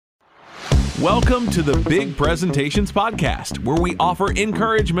Welcome to the Big Presentations Podcast, where we offer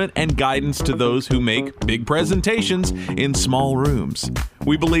encouragement and guidance to those who make big presentations in small rooms.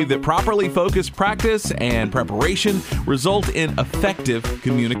 We believe that properly focused practice and preparation result in effective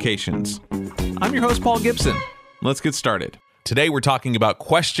communications. I'm your host, Paul Gibson. Let's get started. Today, we're talking about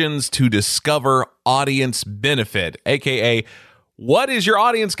questions to discover audience benefit, aka what is your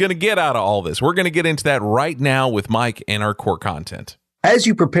audience going to get out of all this? We're going to get into that right now with Mike and our core content. As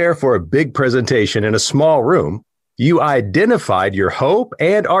you prepare for a big presentation in a small room, you identified your hope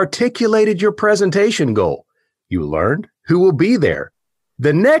and articulated your presentation goal. You learned who will be there.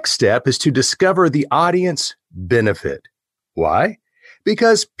 The next step is to discover the audience benefit. Why?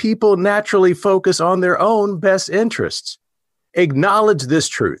 Because people naturally focus on their own best interests. Acknowledge this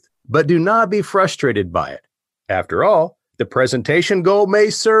truth, but do not be frustrated by it. After all, the presentation goal may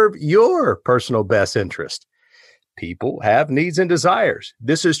serve your personal best interest. People have needs and desires.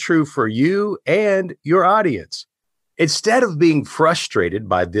 This is true for you and your audience. Instead of being frustrated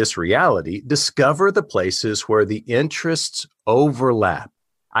by this reality, discover the places where the interests overlap.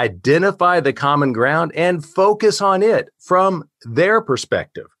 Identify the common ground and focus on it from their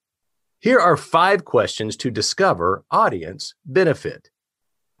perspective. Here are 5 questions to discover audience benefit.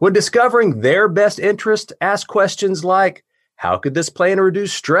 When discovering their best interest, ask questions like, how could this plan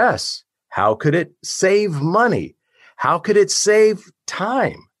reduce stress? How could it save money? How could it save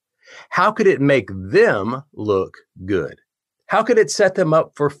time? How could it make them look good? How could it set them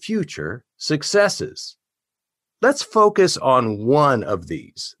up for future successes? Let's focus on one of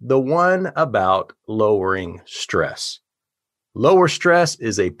these, the one about lowering stress. Lower stress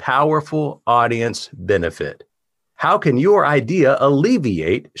is a powerful audience benefit. How can your idea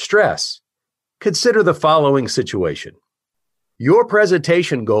alleviate stress? Consider the following situation. Your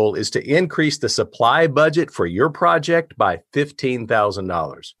presentation goal is to increase the supply budget for your project by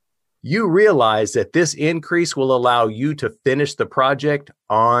 $15,000. You realize that this increase will allow you to finish the project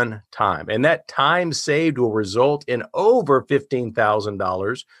on time, and that time saved will result in over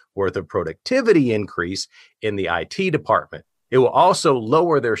 $15,000 worth of productivity increase in the IT department. It will also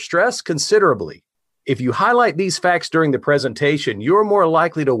lower their stress considerably. If you highlight these facts during the presentation, you're more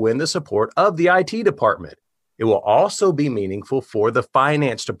likely to win the support of the IT department. It will also be meaningful for the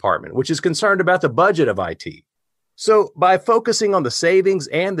finance department, which is concerned about the budget of IT. So by focusing on the savings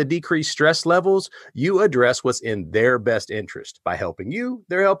and the decreased stress levels, you address what's in their best interest. By helping you,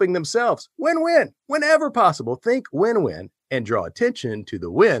 they're helping themselves. Win-win. Whenever possible, think win-win and draw attention to the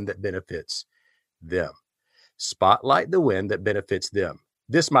win that benefits them. Spotlight the win that benefits them.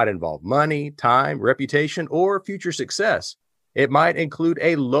 This might involve money, time, reputation, or future success. It might include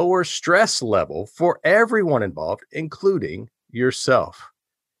a lower stress level for everyone involved, including yourself.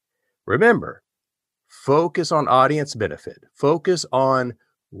 Remember, focus on audience benefit. Focus on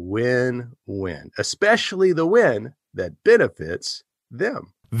win-win, especially the win that benefits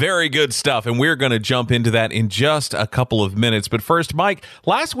them. Very good stuff, and we're going to jump into that in just a couple of minutes. But first, Mike,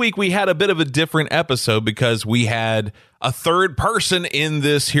 last week we had a bit of a different episode because we had a third person in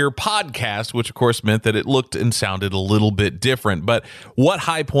this here podcast, which of course meant that it looked and sounded a little bit different. But what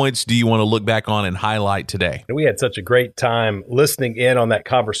high points do you want to look back on and highlight today? We had such a great time listening in on that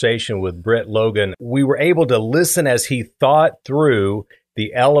conversation with Brett Logan. We were able to listen as he thought through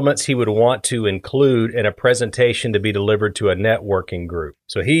the elements he would want to include in a presentation to be delivered to a networking group.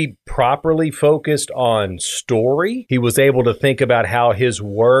 So he properly focused on story. He was able to think about how his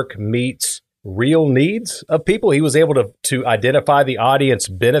work meets real needs of people. He was able to identify the audience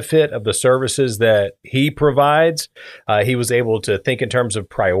benefit of the services that he provides. He was able to think in terms of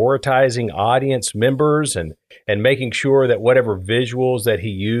prioritizing audience members and making sure that whatever visuals that he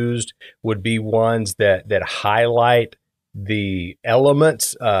used would be ones that highlight the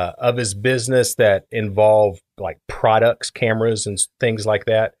elements of his business that involve like products, cameras, and things like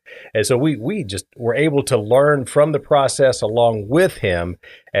that. And so we just were able to learn from the process along with him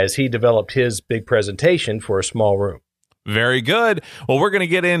as he developed his big presentation for a small room. Very good. Well, we're going to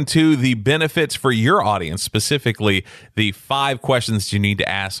get into the benefits for your audience, specifically the 5 questions you need to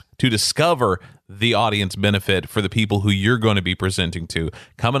ask to discover the audience benefit for the people who you're going to be presenting to.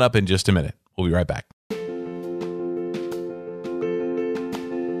 Coming up in just a minute. We'll be right back.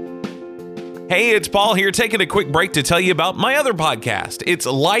 Hey, it's Paul here, taking a quick break to tell you about my other podcast. It's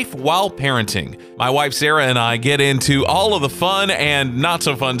Life While Parenting. My wife Sarah and I get into all of the fun and not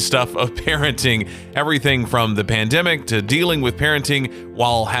so fun stuff of parenting. Everything from the pandemic to dealing with parenting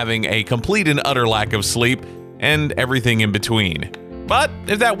while having a complete and utter lack of sleep and everything in between. But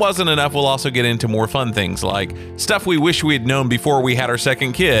if that wasn't enough, we'll also get into more fun things like stuff we wish we had known before we had our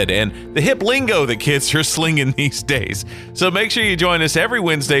second kid and the hip lingo that kids are slinging these days. So make sure you join us every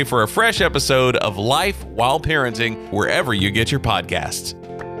Wednesday for a fresh episode of Life While Parenting, wherever you get your podcasts.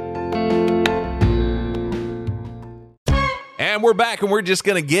 And we're back, and we're just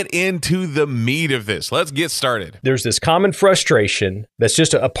going to get into the meat of this. Let's get started. There's this common frustration that's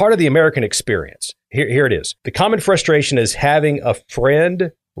just a part of the American experience. Here it is. The common frustration is having a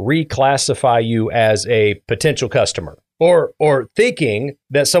friend reclassify you as a potential customer, or thinking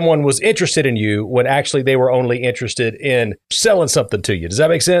that someone was interested in you when actually they were only interested in selling something to you. Does that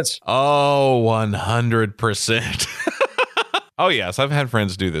make sense? Oh, 100%. Oh, yes. I've had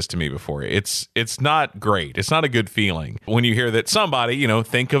friends do this to me before. It's not great. It's not a good feeling when you hear that somebody,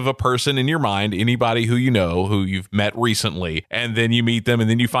 think of a person in your mind, anybody who you know, who you've met recently, and then you meet them and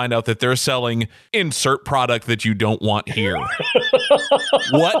then you find out that they're selling insert product that you don't want here.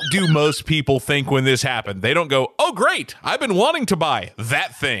 What do most people think when this happened? They don't go, oh, great, I've been wanting to buy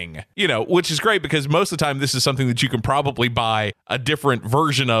that thing, which is great because most of the time this is something that you can probably buy a different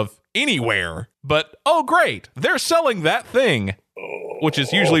version of anywhere. But, oh, great, they're selling that thing, which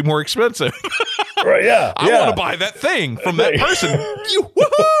is usually more expensive. Right, yeah. I want to buy that thing from that person.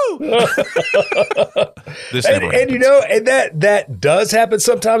 Woohoo! This never happens. And that does happen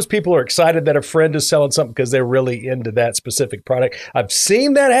sometimes. People are excited that a friend is selling something because they're really into that specific product. I've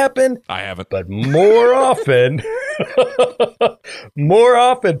seen that happen. I haven't. But more often,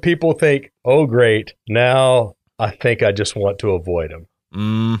 people think, oh, great, now I think I just want to avoid them.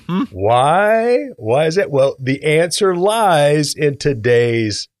 Mm-hmm. Why? Why is that? Well, the answer lies in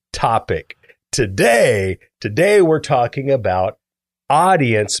today's topic. Today we're talking about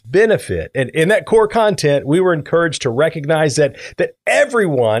audience benefit. And in that core content, we were encouraged to recognize that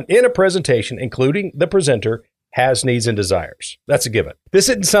everyone in a presentation, including the presenter, has needs and desires. That's a given. This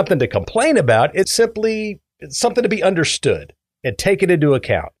isn't something to complain about. It's simply something to be understood and taken into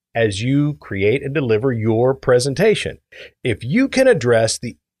account as you create and deliver your presentation. If you can address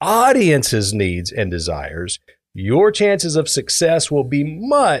the audience's needs and desires, your chances of success will be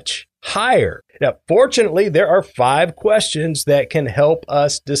much higher. Now, fortunately, there are 5 questions that can help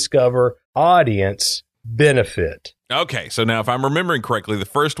us discover audience benefit. Okay, so now if I'm remembering correctly, the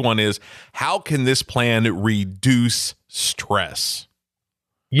first one is, how can this plan reduce stress?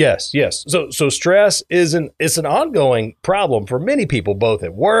 Yes. So stress is an ongoing problem for many people, both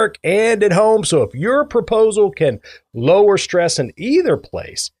at work and at home. So if your proposal can lower stress in either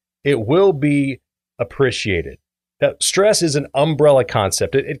place, it will be appreciated. Now, stress is an umbrella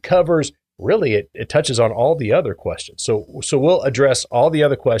concept. It covers, really, it touches on all the other questions. So we'll address all the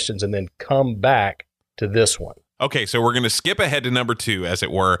other questions and then come back to this one. Okay, so we're going to skip ahead to number 2, as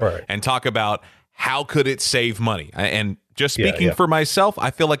it were, right, and talk about how could it save money. And just speaking for myself, I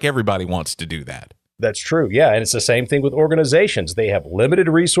feel like everybody wants to do that. That's true. Yeah. And it's the same thing with organizations. They have limited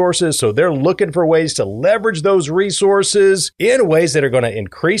resources, so they're looking for ways to leverage those resources in ways that are going to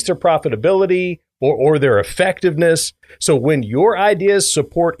increase their profitability or their effectiveness. So when your ideas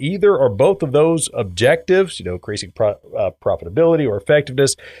support either or both of those objectives, increasing profitability or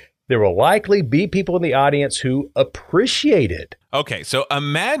effectiveness, there will likely be people in the audience who appreciate it. Okay, so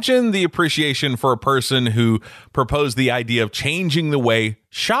imagine the appreciation for a person who proposed the idea of changing the way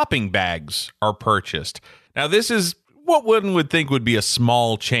shopping bags are purchased. Now, this is what one would think would be a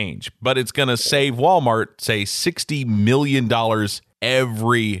small change, but it's going to save Walmart, say, $60 million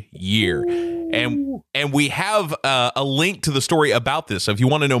every year. And we have a link to the story about this. So if you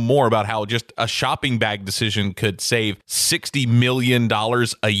want to know more about how just a shopping bag decision could save $60 million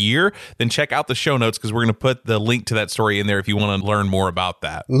a year, then check out the show notes because we're going to put the link to that story in there if you want to learn more about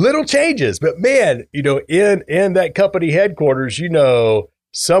that. Little changes, but man, in that company headquarters,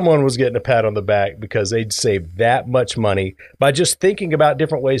 someone was getting a pat on the back because they'd saved that much money by just thinking about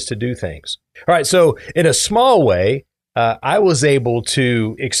different ways to do things. All right, so in a small way, I was able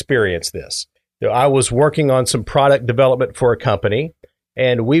to experience this. I was working on some product development for a company,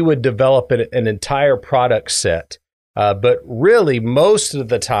 and we would develop an entire product set. But really, most of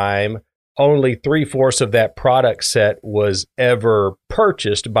the time, only 3/4 of that product set was ever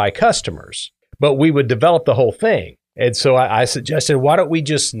purchased by customers. But we would develop the whole thing. And so I suggested, why don't we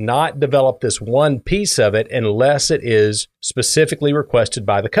just not develop this one piece of it unless it is specifically requested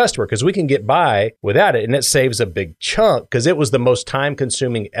by the customer? Because we can get by without it, and it saves a big chunk because it was the most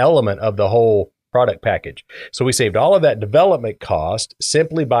time-consuming element of the whole product package. So we saved all of that development cost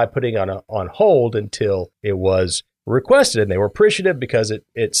simply by putting on hold until it was requested, and they were appreciative because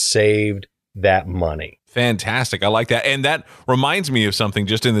it saved that money. Fantastic. I like that. And that reminds me of something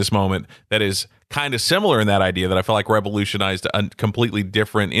just in this moment that is kind of similar in that idea that I feel like revolutionized a completely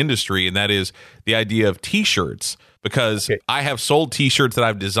different industry, and that is the idea of T-shirts. Because I have sold T-shirts that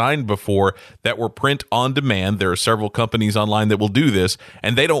I've designed before that were print on demand. There are several companies online that will do this,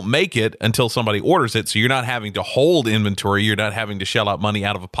 and they don't make it until somebody orders it. So you're not having to hold inventory. You're not having to shell out money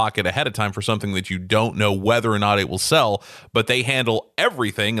out of a pocket ahead of time for something that you don't know whether or not it will sell. But they handle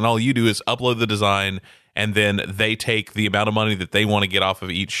everything, and all you do is upload the design, and then they take the amount of money that they want to get off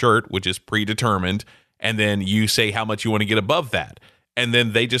of each shirt, which is predetermined, and then you say how much you want to get above that. And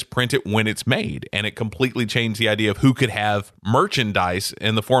then they just print it when it's made. And it completely changed the idea of who could have merchandise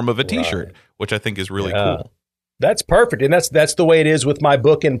in the form of a T-shirt, which I think is really cool. That's perfect. And that's the way it is with my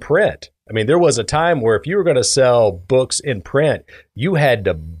book in print. I mean, there was a time where if you were going to sell books in print, you had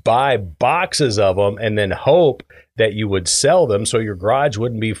to buy boxes of them and then hope that you would sell them so your garage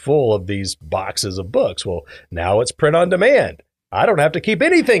wouldn't be full of these boxes of books. Well, now it's print on demand. I don't have to keep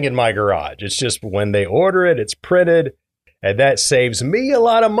anything in my garage. It's just when they order it, it's printed. And that saves me a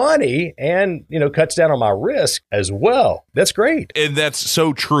lot of money and, cuts down on my risk as well. That's great. And that's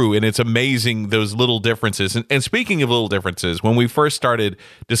so true. And it's amazing, those little differences. And speaking of little differences, when we first started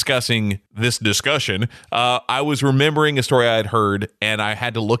discussing this discussion, I was remembering a story I had heard and I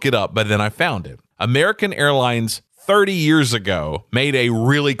had to look it up, but then I found it. American Airlines 30 years ago made a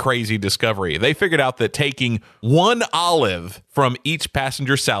really crazy discovery. They figured out that taking one olive from each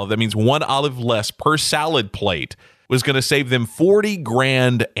passenger salad, that means one olive less per salad plate, was going to save them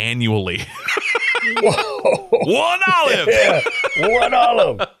 $40,000 annually. Whoa. One olive. Yeah, one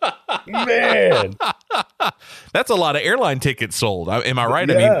olive. Man. That's a lot of airline tickets sold. Am I right?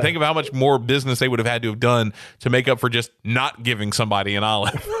 Yeah. I mean, think of how much more business they would have had to have done to make up for just not giving somebody an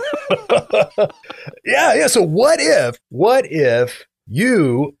olive. Yeah. So what if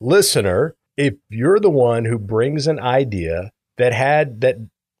you, listener, if you're the one who brings an idea that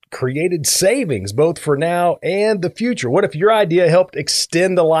created savings both for now and the future? What if your idea helped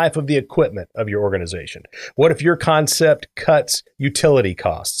extend the life of the equipment of your organization? What if your concept cuts utility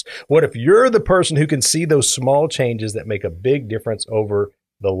costs? What if you're the person who can see those small changes that make a big difference over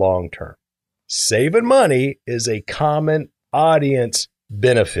the long term? Saving money is a common audience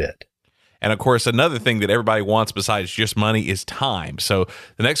benefit. And of course, another thing that everybody wants besides just money is time. So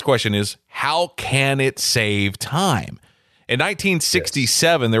the next question is, how can it save time? In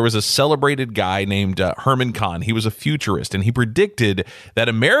 1967, there was a celebrated guy named Herman Kahn. He was a futurist, and he predicted that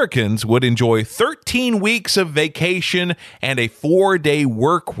Americans would enjoy 13 weeks of vacation and a 4-day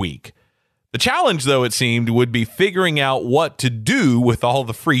work week. The challenge, though, it seemed, would be figuring out what to do with all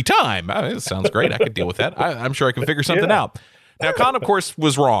the free time. It sounds great. I could deal with that. I'm sure I can figure something out. Now, Kahn, of course,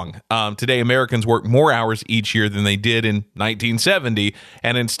 was wrong. Today, Americans work more hours each year than they did in 1970.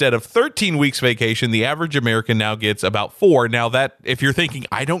 And instead of 13 weeks vacation, the average American now gets about 4. Now, that if you're thinking,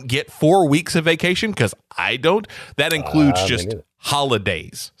 I don't get 4 weeks of vacation, because I don't, that includes just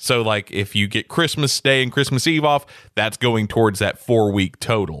holidays. So, like, if you get Christmas Day and Christmas Eve off, that's going towards that 4-week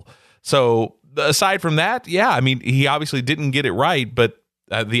total. So, aside from that, yeah, I mean, he obviously didn't get it right, but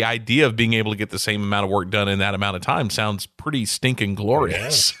the idea of being able to get the same amount of work done in that amount of time sounds pretty stinking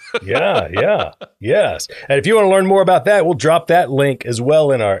glorious. Yeah. Yes. And if you want to learn more about that, we'll drop that link as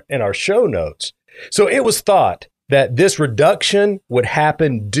well in our show notes. So it was thought that this reduction would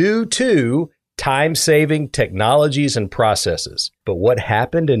happen due to time-saving technologies and processes. But what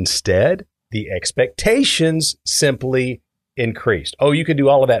happened instead? The expectations simply increased. Oh, you can do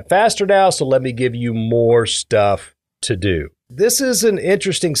all of that faster now, so let me give you more stuff to do. This is an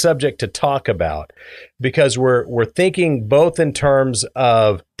interesting subject to talk about because we're thinking both in terms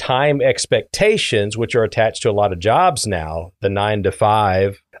of time expectations, which are attached to a lot of jobs now, the 9 to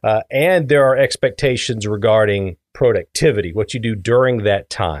 5, and there are expectations regarding productivity, what you do during that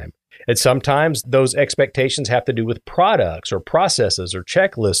time. And sometimes those expectations have to do with products or processes or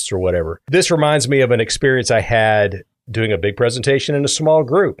checklists or whatever. This reminds me of an experience I had doing a big presentation in a small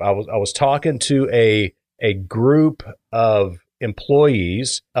group. I was talking to a group of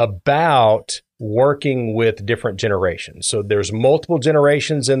employees about working with different generations. So there's multiple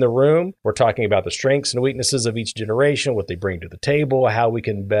generations in the room. We're talking about the strengths and weaknesses of each generation, what they bring to the table, how we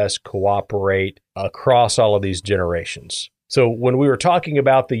can best cooperate across all of these generations. So when we were talking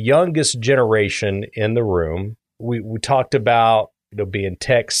about the youngest generation in the room, we talked about being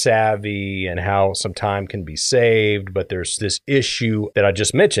tech savvy and how some time can be saved. But there's this issue that I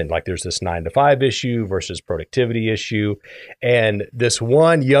just mentioned, like there's this 9 to 5 issue versus productivity issue. And this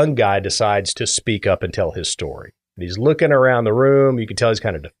one young guy decides to speak up and tell his story. And he's looking around the room. You can tell he's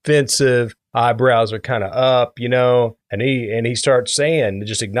kind of defensive. Eyebrows are kind of up, and he starts saying,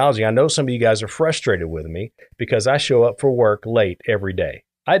 just acknowledging, I know some of you guys are frustrated with me because I show up for work late every day.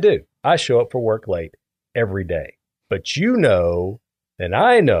 I do. I show up for work late every day. But you know, and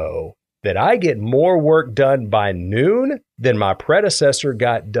I know that I get more work done by noon than my predecessor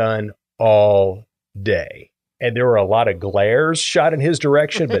got done all day. And there were a lot of glares shot in his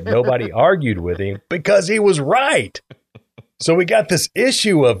direction, but nobody argued with him because he was right. So we got this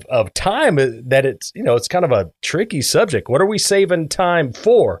issue of time that it's kind of a tricky subject. What are we saving time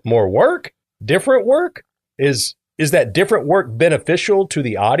for? More work? Different work? Is that different work beneficial to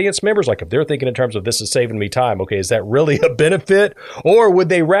the audience members? Like if they're thinking in terms of this is saving me time, okay, is that really a benefit? Or would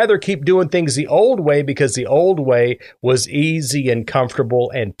they rather keep doing things the old way because the old way was easy and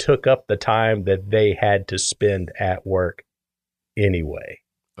comfortable and took up the time that they had to spend at work anyway?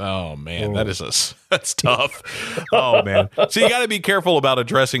 Oh man, that's tough. Oh man. So you got to be careful about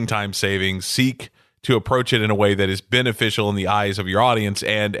addressing time savings. Seek to approach it in a way that is beneficial in the eyes of your audience.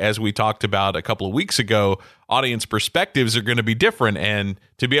 And as we talked about a couple of weeks ago, audience perspectives are going to be different. And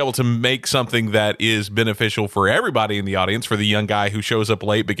to be able to make something that is beneficial for everybody in the audience, for the young guy who shows up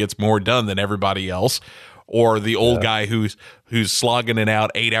late but gets more done than everybody else, or the old guy who's slogging it out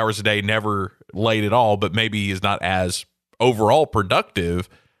 8 hours a day, never late at all, but maybe he's not as overall productive.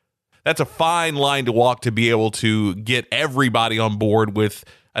 That's a fine line to walk to be able to get everybody on board with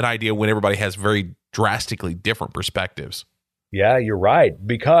an idea when everybody has very drastically different perspectives. Yeah, you're right.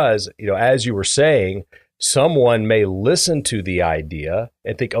 Because, as you were saying, someone may listen to the idea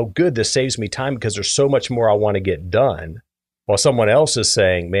and think, oh, good, this saves me time because there's so much more I want to get done. While someone else is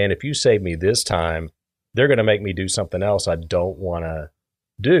saying, man, if you save me this time, they're going to make me do something else I don't want to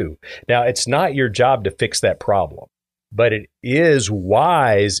do. Now, it's not your job to fix that problem, but it is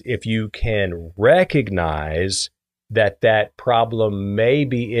wise if you can recognize that problem may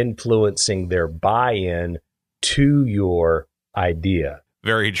be influencing their buy-in to your idea.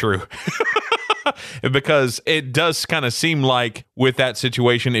 Very true. Because it does kind of seem like with that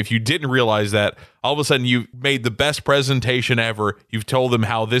situation, if you didn't realize that, all of a sudden you've made the best presentation ever. You've told them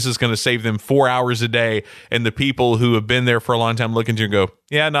how this is going to save them 4 hours a day. And the people who have been there for a long time look at you and go,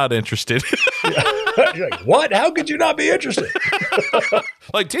 yeah, not interested. You're like, what? How could you not be interested?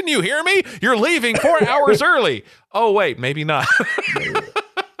 Like, didn't you hear me? You're leaving 4 hours early. Oh, wait, maybe not.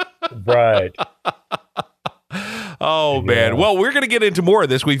 Right. Oh, man. Well, we're going to get into more of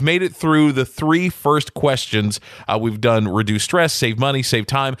this. We've made it through the 3 first questions. We've done reduce stress, save money, save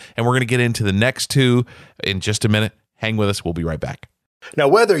time, and we're going to get into the next 2 in just a minute. Hang with us. We'll be right back. Now,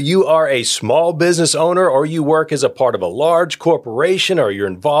 whether you are a small business owner or you work as a part of a large corporation or you're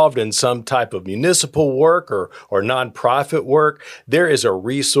involved in some type of municipal work or nonprofit work, there is a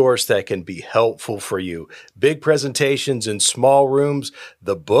resource that can be helpful for you. Big Presentations in Small Rooms,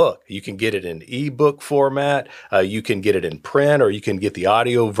 the book. You can get it in ebook format. You can get it in print, or you can get the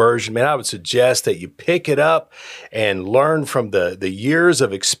audio version. Man, I would suggest that you pick it up and learn from the years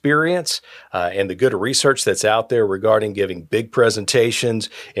of experience and the good research that's out there regarding giving big presentations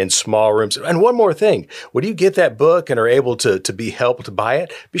in small rooms. And one more thing, when you get that book and are able to be helped by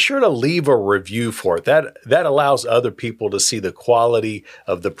it, be sure to leave a review for it. That allows other people to see the quality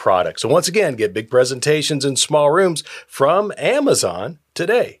of the product. So once again, get Big Presentations in Small Rooms from Amazon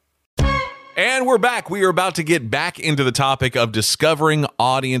today. And we're back. We are about to get back into the topic of discovering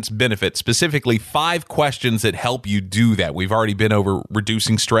audience benefit, specifically 5 questions that help you do that. We've already been over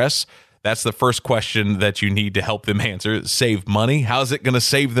reducing stress. That's the first question that you need to help them answer. Save money. How is it going to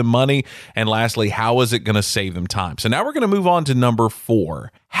save them money? And lastly, how is it going to save them time? So now we're going to move on to number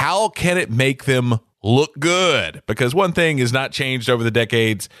 4. How can it make them look good? Because one thing has not changed over the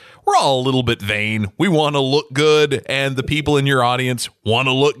decades. We're all a little bit vain. We want to look good, and the people in your audience want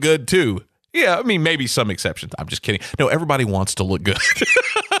to look good too. Yeah, I mean, maybe some exceptions. I'm just kidding. No, everybody wants to look good.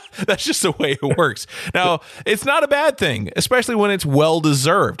 That's just the way it works. Now, it's not a bad thing, especially when it's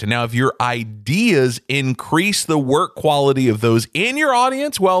well-deserved. Now, if your ideas increase the work quality of those in your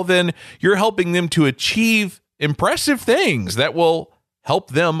audience, well, then you're helping them to achieve impressive things that will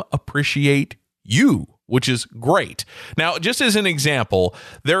help them appreciate you, which is great. Now, just as an example,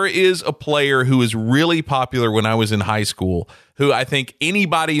 there is a player who is really popular when I was in high school, who I think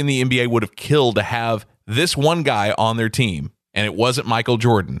anybody in the NBA would have killed to have this one guy on their team. And it wasn't Michael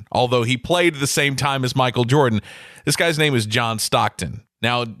Jordan, although he played at the same time as Michael Jordan. This guy's name is John Stockton.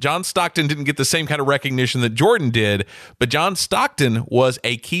 Now, John Stockton didn't get the same kind of recognition that Jordan did, but John Stockton was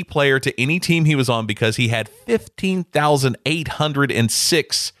a key player to any team he was on because he had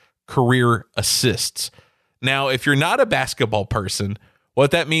 15,806 career assists. Now, if you're not a basketball person,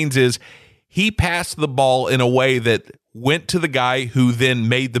 what that means is he passed the ball in a way that went to the guy who then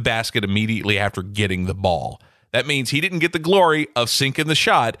made the basket immediately after getting the ball. That means he didn't get the glory of sinking the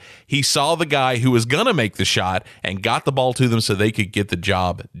shot. He saw the guy who was going to make the shot and got the ball to them so they could get the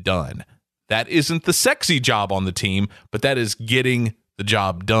job done. That isn't the sexy job on the team, but that is getting the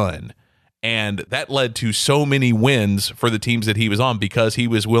job done. And that led to so many wins for the teams that he was on because he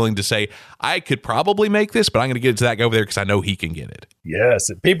was willing to say, I could probably make this, but I'm going to get it to that guy over there because I know he can get it. Yes,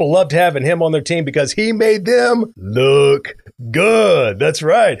 people loved having him on their team because he made them look good. That's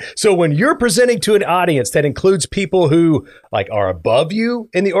right. So when you're presenting to an audience that includes people who are above you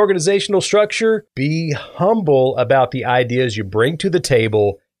in the organizational structure, be humble about the ideas you bring to the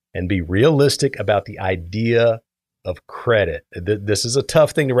table and be realistic about the idea of credit. This is a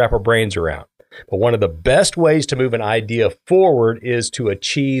tough thing to wrap our brains around. But one of the best ways to move an idea forward is to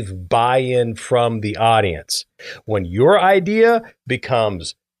achieve buy-in from the audience. When your idea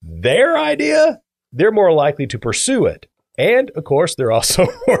becomes their idea, they're more likely to pursue it. And, of course, they're also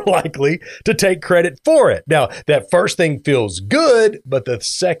more likely to take credit for it. Now, that first thing feels good, but the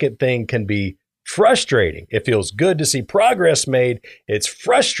second thing can be frustrating. It feels good to see progress made. It's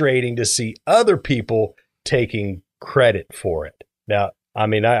frustrating to see other people taking credit for it. Now,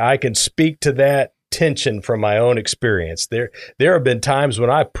 I can speak to that tension from my own experience. There have been times when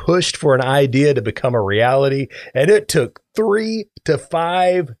I pushed for an idea to become a reality, and it took 3 to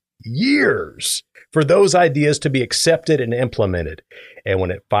 5 years for those ideas to be accepted and implemented. And when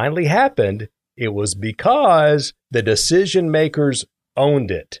it finally happened, it was because the decision makers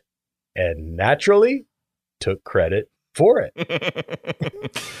owned it and naturally took credit for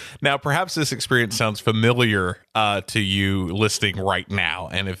it. Now, perhaps this experience sounds familiar to you listening right now.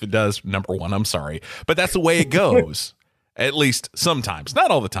 And if it does, number one, I'm sorry. But that's the way it goes. At least sometimes.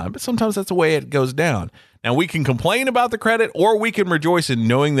 Not all the time, but sometimes that's the way it goes down. Now, we can complain about the credit, or we can rejoice in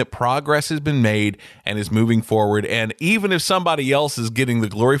knowing that progress has been made and is moving forward. And even if somebody else is getting the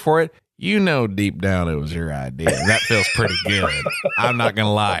glory for it, you know deep down it was your idea. That feels pretty good. I'm not going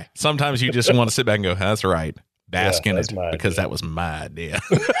to lie. Sometimes you just want to sit back and go, that's right. Bask in it because that was my idea.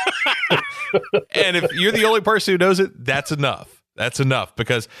 And if you're the only person who knows it, that's enough. That's enough,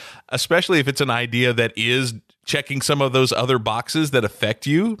 because especially if it's an idea that is checking some of those other boxes that affect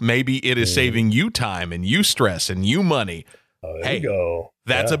you, maybe it is saving you time and you stress and you money. Oh, there you go.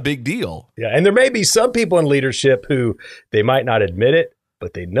 That's a big deal. Yeah. And there may be some people in leadership who they might not admit it,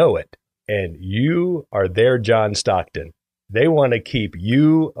 but they know it. And you are their John Stockton. They want to keep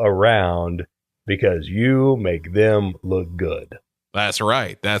you around because you make them look good. That's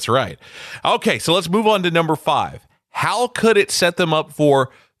right. That's right. Okay, so let's move on to number 5. How could it set them up for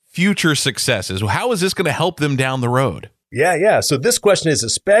future successes? How is this going to help them down the road? Yeah. So this question is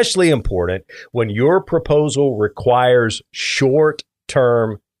especially important when your proposal requires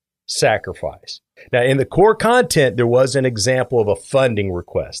short-term sacrifice. Now, in the core content, there was an example of a funding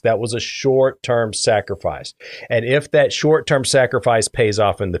request. That was a short-term sacrifice. And if that short-term sacrifice pays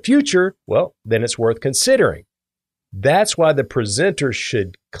off in the future, well, then it's worth considering. That's why the presenter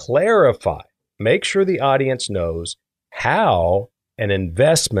should clarify, make sure the audience knows how an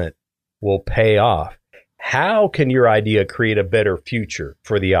investment will pay off. How can your idea create a better future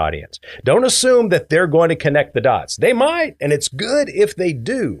for the audience? Don't assume that they're going to connect the dots. They might, and it's good if they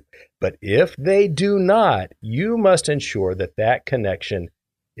do. But if they do not, you must ensure that that connection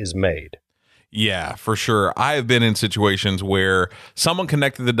is made. Yeah, for sure. I have been in situations where someone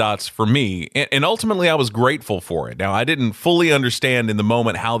connected the dots for me, and ultimately I was grateful for it. Now, I didn't fully understand in the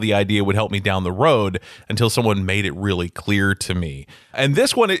moment how the idea would help me down the road until someone made it really clear to me. And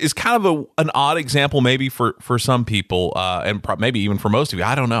this one is kind of an odd example maybe for some people, and maybe even for most of you.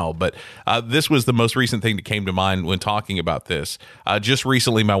 I don't know. But this was the most recent thing that came to mind when talking about this. Just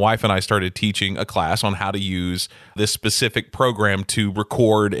recently, my wife and I started teaching a class on how to use this specific program to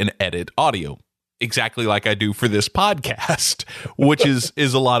record and edit audio. Exactly like I do for this podcast, which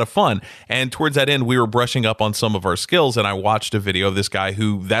is a lot of fun. And towards that end, we were brushing up on some of our skills, and I watched a video of this guy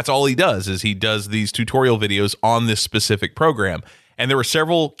who that's all he does is he does these tutorial videos on this specific program. And there were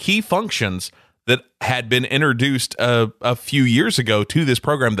several key functions that had been introduced a few years ago to this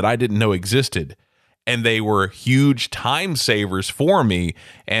program that I didn't know existed. And they were huge time savers for me.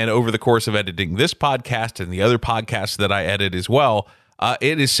 And over the course of editing this podcast and the other podcasts that I edit as well,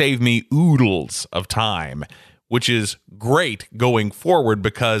 it has saved me oodles of time, which is great going forward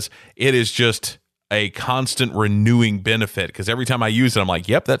because it is just a constant renewing benefit. Because every time I use it, I'm like,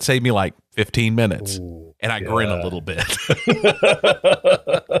 yep, that saved me like 15 minutes. Ooh, and I grin a little bit.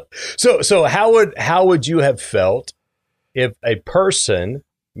 So how would you have felt if a person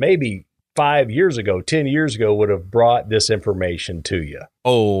maybe 5 years ago, 10 years ago would have brought this information to you?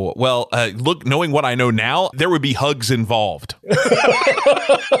 Oh, well, look, knowing what I know now, there would be hugs involved.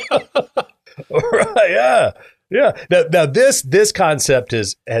 Right, yeah. Yeah. Now this concept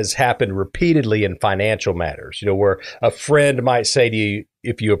has happened repeatedly in financial matters, where a friend might say to you,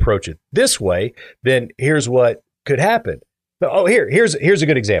 if you approach it this way, then here's what could happen. Oh, here's a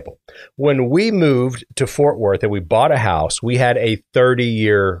good example. When we moved to Fort Worth and we bought a house, we had a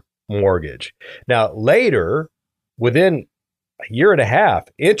 30-year mortgage. Now, later, within a year and a half,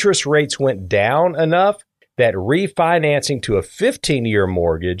 interest rates went down enough that refinancing to a 15-year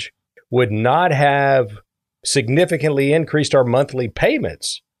mortgage would not have significantly increased our monthly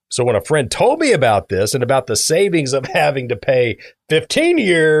payments. So when a friend told me about this and about the savings of having to pay 15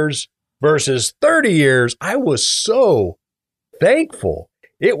 years versus 30 years, I was so thankful.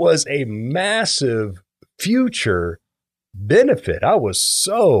 It was a massive future benefit. I was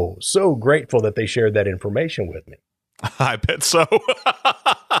so grateful that they shared that information with me. I bet so.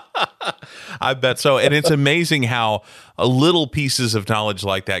 I bet so. And it's amazing how little pieces of knowledge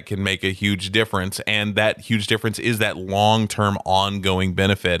like that can make a huge difference. And that huge difference is that long-term ongoing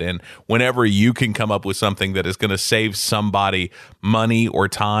benefit. And whenever you can come up with something that is going to save somebody money or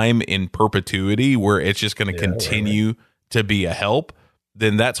time in perpetuity, where it's just going to continue to be a help,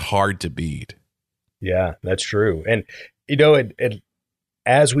 then that's hard to beat. Yeah, that's true. And,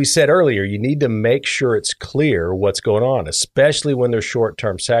 as we said earlier, you need to make sure it's clear what's going on, especially when there's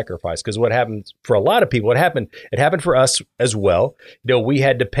short-term sacrifice. Because what happens for a lot of people, it happened for us as well. We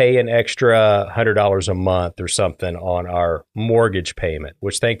had to pay an extra $100 a month or something on our mortgage payment,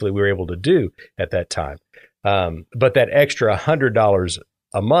 which thankfully we were able to do at that time. But that extra $100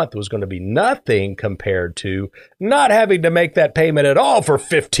 a month was going to be nothing compared to not having to make that payment at all for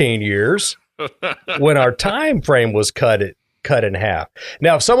 15 years when our time frame was cut in half.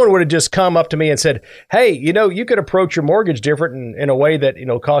 Now, if someone would have just come up to me and said, hey, you could approach your mortgage different in a way that,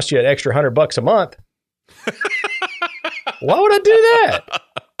 cost you an extra $100 a month. Why would I do that?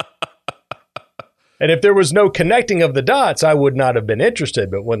 And if there was no connecting of the dots, I would not have been interested.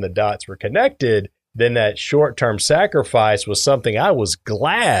 But when the dots were connected, then that short-term sacrifice was something I was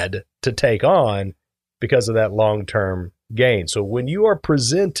glad to take on because of that long-term gain. So when you are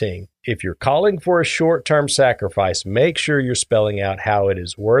presenting, if you're calling for a short-term sacrifice, make sure you're spelling out how it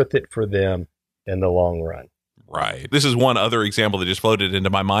is worth it for them in the long run. Right. This is one other example that just floated into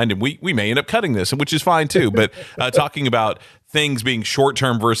my mind, and we may end up cutting this, which is fine too. But talking about things being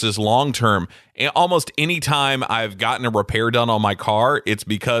short-term versus long-term, almost any time I've gotten a repair done on my car, it's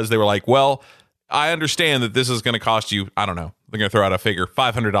because they were like, well, I understand that this is going to cost you, I don't know, they're going to throw out a figure,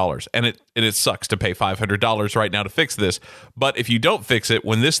 $500. And it sucks to pay $500 right now to fix this. But if you don't fix it,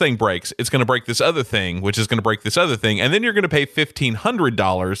 when this thing breaks, it's going to break this other thing, which is going to break this other thing. And then you're going to pay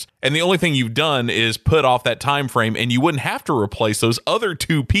 $1,500. And the only thing you've done is put off that time frame, and you wouldn't have to replace those other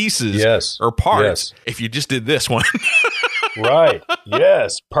two pieces or parts if you just did this one. Right.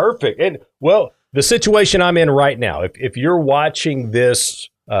 Yes. Perfect. And well, the situation I'm in right now, if you're watching this,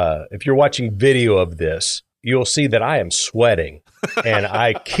 if you're watching video of this, you'll see that I am sweating and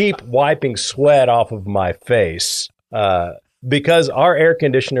I keep wiping sweat off of my face because our air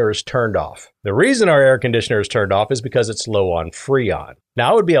conditioner is turned off. The reason our air conditioner is turned off is because it's low on Freon.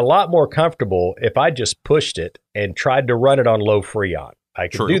 Now, I would be a lot more comfortable if I just pushed it and tried to run it on low Freon. I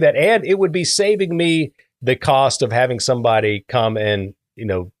could do that, and it would be saving me the cost of having somebody come and,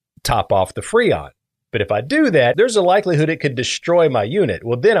 top off the Freon. But if I do that, there's a likelihood it could destroy my unit.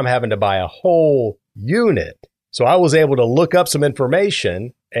 Well, then I'm having to buy a whole unit. So I was able to look up some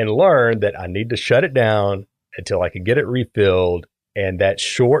information and learn that I need to shut it down until I can get it refilled. And that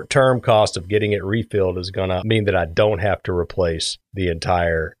short-term cost of getting it refilled is going to mean that I don't have to replace the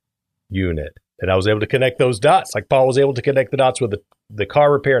entire unit. And I was able to connect those dots, like Paul was able to connect the dots with the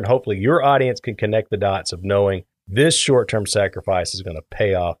car repair. And hopefully your audience can connect the dots of knowing this short-term sacrifice is going to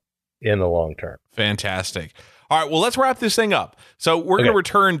pay off in the long term. Fantastic. All right, well, let's wrap this thing up. So we're going to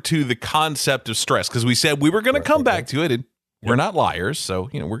return to the concept of stress because we said we were going to come back to it. And we're not liars, so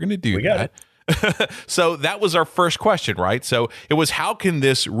we're going to do that. So that was our first question, right? So it was, how can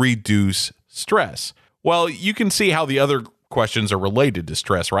this reduce stress? Well, you can see how the other questions are related to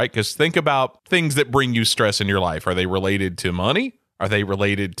stress, right? Because think about things that bring you stress in your life. Are they related to money? Are they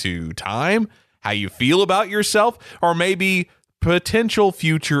related to time? How you feel about yourself? Or maybe potential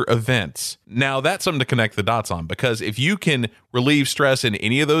future events. Now, that's something to connect the dots on, because if you can relieve stress in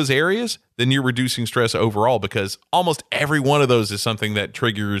any of those areas, then you're reducing stress overall, because almost every one of those is something that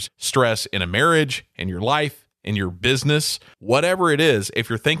triggers stress in a marriage, in your life, in your business, whatever it is. If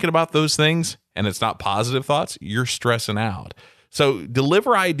you're thinking about those things and it's not positive thoughts, you're stressing out. So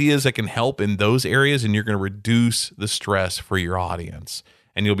deliver ideas that can help in those areas, and you're going to reduce the stress for your audience,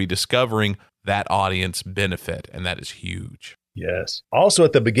 and you'll be discovering that audience benefit, and that is huge. Yes. Also,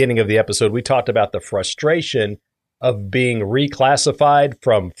 at the beginning of the episode, we talked about the frustration of being reclassified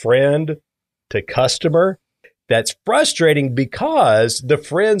from friend to customer. That's frustrating because the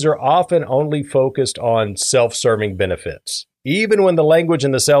friends are often only focused on self-serving benefits, even when the language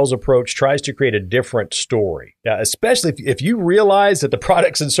and the sales approach tries to create a different story. Now, especially if you realize that the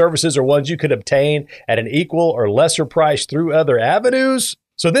products and services are ones you could obtain at an equal or lesser price through other avenues.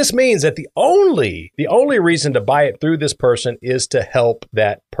 So this means that the only reason to buy it through this person is to help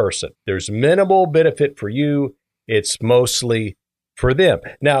that person. There's minimal benefit for you. It's mostly for them.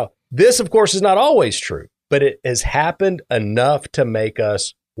 Now, this, of course, is not always true, but it has happened enough to make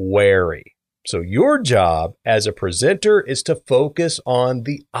us wary. So your job as a presenter is to focus on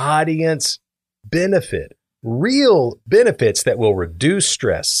the audience benefit, real benefits that will reduce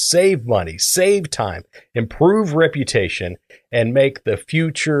stress, save money, save time, improve reputation, and make the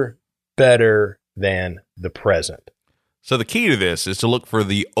future better than the present. So the key to this is to look for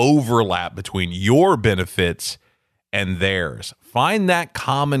the overlap between your benefits and theirs. Find that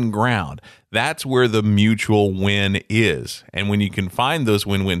common ground. That's where the mutual win is. And when you can find those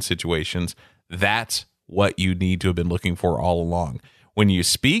win-win situations, that's what you need to have been looking for all along. When you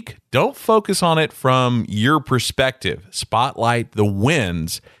speak, don't focus on it from your perspective. Spotlight the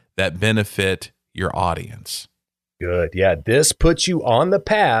wins that benefit your audience. Good. Yeah, this puts you on the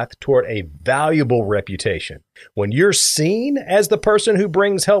path toward a valuable reputation. When you're seen as the person who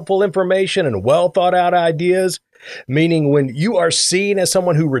brings helpful information and well thought out ideas, meaning when you are seen as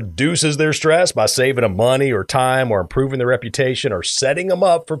someone who reduces their stress by saving them money or time or improving their reputation or setting them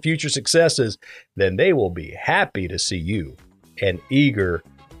up for future successes, then they will be happy to see you and eager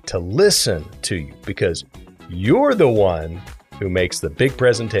to listen to you because you're the one who makes the big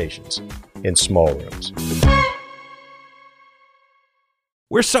presentations in small rooms.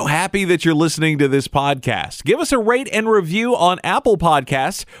 We're so happy that you're listening to this podcast. Give us a rate and review on Apple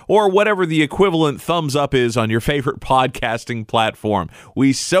Podcasts or whatever the equivalent thumbs up is on your favorite podcasting platform.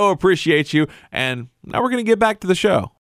 We so appreciate you. And now we're going to get back to the show.